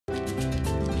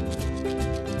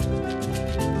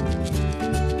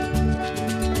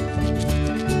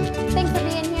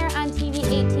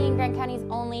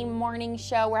morning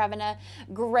show. We're having a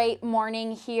great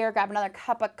morning here. Grab another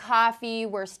cup of coffee.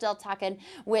 We're still talking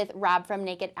with Rob from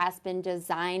Naked Aspen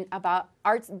Design about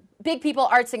arts, big people,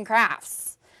 arts and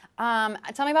crafts.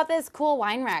 Tell me about this cool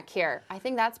wine rack here. I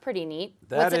think that's pretty neat.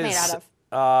 What's it made out of?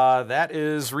 That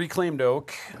is reclaimed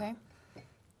oak. Okay.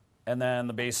 And then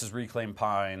the base is reclaimed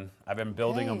pine. I've been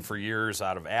building them for years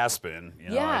out of aspen. You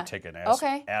know, I take an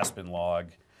aspen log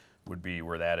would be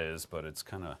where that is, but it's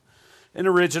kind of an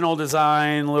original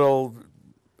design, little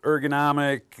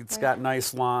ergonomic. It's got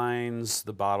nice lines.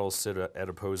 The bottles sit at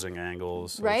opposing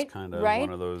angles. So it's kind of one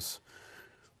of those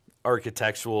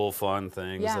architectural fun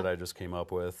things that I just came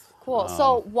up with. Cool.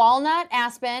 So walnut,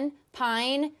 aspen,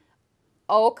 pine,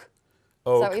 oak.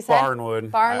 Oak,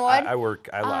 barnwood. Barnwood.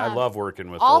 I love working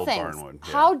with all old things. barnwood.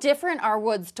 Yeah. How different are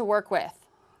woods to work with?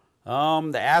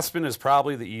 The aspen is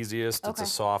probably the easiest. It's a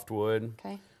soft wood.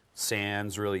 Okay.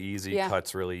 Sand's really easy.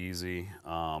 Cuts really easy.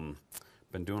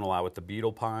 Been doing a lot with the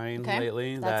beetle pine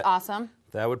lately. That's awesome.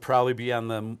 That would probably be on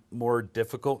the more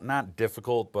difficult, not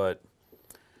difficult, but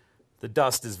the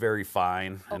dust is very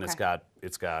fine, and it's got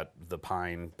the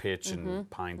pine pitch and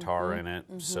pine tar in it.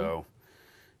 So.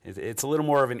 It's a little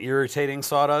more of an irritating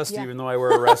sawdust, even though I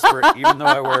wear a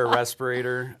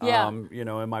respirator. You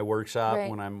know, in my workshop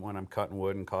when I'm cutting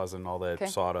wood and causing all that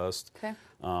sawdust.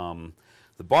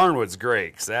 The barnwood's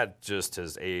great because that just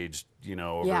has aged, you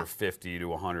know, over 50 to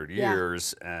 100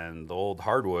 years, and the old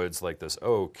hardwoods like this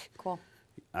oak.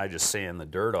 I just sand the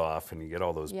dirt off, and you get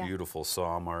all those beautiful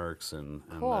saw marks and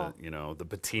the, you know, the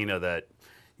patina that.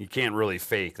 You can't really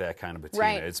fake that kind of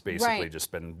patina. It's basically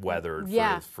just been weathered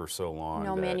for so long.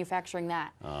 No manufacturing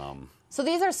that. So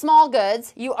these are small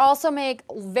goods. You also make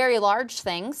very large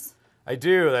things. I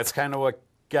do. That's kind of what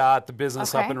got the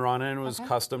business up and running was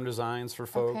custom designs for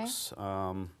folks.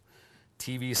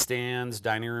 TV stands,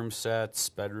 dining room sets,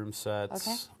 bedroom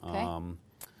sets.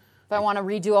 If I want to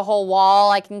redo a whole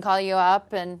wall, I can call you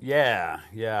up and.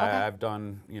 I've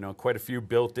done quite a few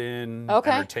built-in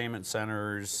entertainment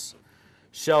centers.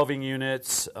 Shelving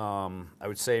units, I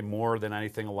would say more than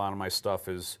anything, a lot of my stuff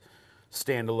is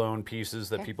standalone pieces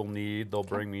that people need. They'll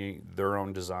bring me their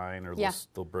own design, or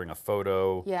they'll bring a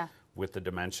photo with the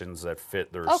dimensions that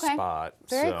fit their spot.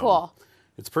 Very cool.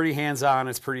 It's pretty hands-on.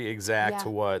 It's pretty exact to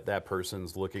what that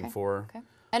person's looking for.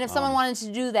 And if someone wanted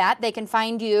to do that, they can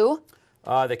find you?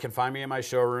 They can find me in my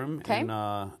showroom in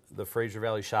the Fraser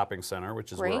Valley Shopping Center,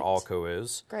 which is where Alco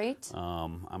is.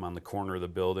 I'm on the corner of the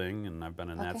building, and I've been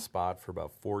in that spot for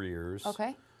about 4 years.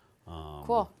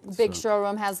 Cool. Big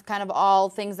showroom has kind of all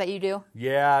things that you do?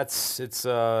 Yeah, it's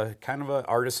kind of an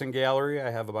artisan gallery.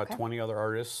 I have about 20 other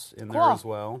artists in there as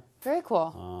well. Very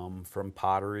cool. From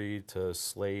pottery to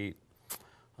slate.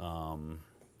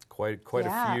 Quite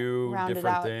a few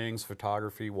different things: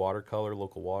 photography, watercolor,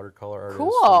 local watercolor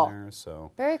artists in there.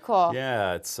 So very cool.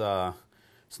 Yeah, it's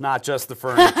not just the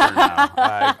furniture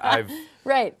now. I've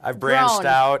branched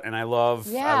out, and I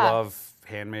love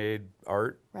handmade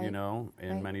art. You know,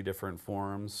 in many different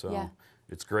forms. So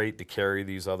it's great to carry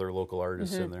these other local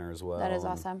artists in there as well. That is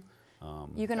awesome.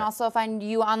 You can also find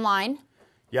you online.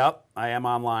 Yep, I am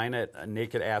online at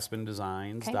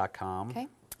nakedaspendesigns.com.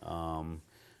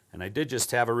 And I did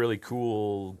just have a really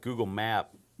cool Google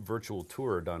Map virtual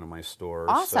tour done in my store.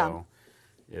 Awesome.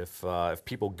 So if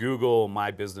people Google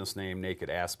my business name, Naked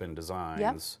Aspen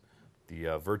Designs,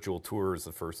 the virtual tour is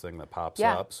the first thing that pops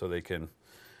up. So they can,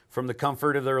 from the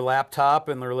comfort of their laptop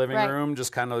in their living room,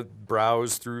 just kind of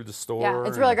browse through the store. Yeah,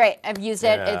 it's really great. I've used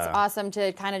it. It's awesome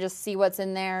to kind of just see what's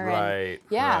in there. Right.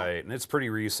 And it's pretty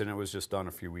recent. It was just done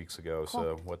a few weeks ago.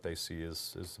 So what they see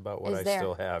is about what I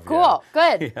still have. Cool.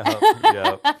 Good. Is it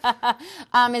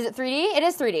 3D? It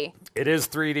is 3D. It is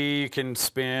 3D. You can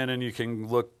spin and you can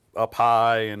look up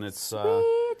high, and it's a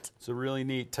really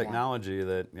neat technology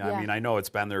that, I mean, I know it's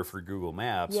been there for Google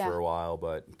Maps for a while,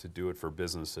 but to do it for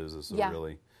businesses is a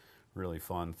really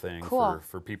fun thing for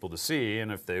people to see.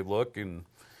 And if they look and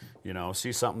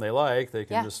see something they like, they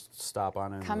can just stop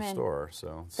on into the store.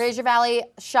 So Fraser Valley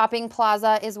Shopping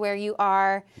Plaza is where you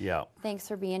are. Yeah. Thanks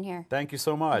for being here. Thank you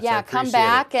so much. Yeah, come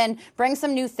back and bring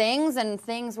some new things and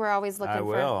things we're always looking for. I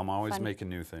will. I'm always making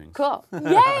new things. Cool.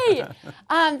 Yay!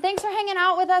 Thanks for hanging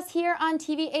out with us here on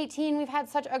TV 18. We've had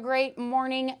such a great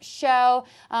morning show.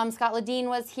 Scott Ledeen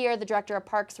was here, the Director of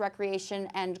Parks, Recreation,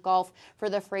 and Golf for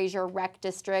the Fraser Rec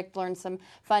District. Learned some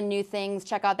fun new things.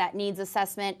 Check out that needs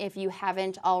assessment if you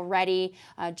haven't already.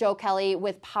 Joe Kelly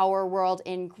with Power World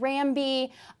in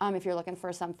Granby. If you're looking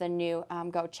for something new,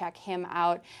 go check him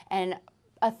out. And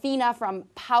Athena from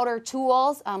Powder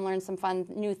Tools, learned some fun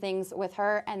new things with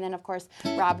her. And then, of course,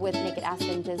 Rob with Naked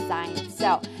Aspen Design.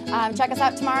 So check us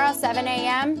out tomorrow, 7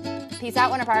 a.m. Peace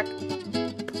out, Winter Park.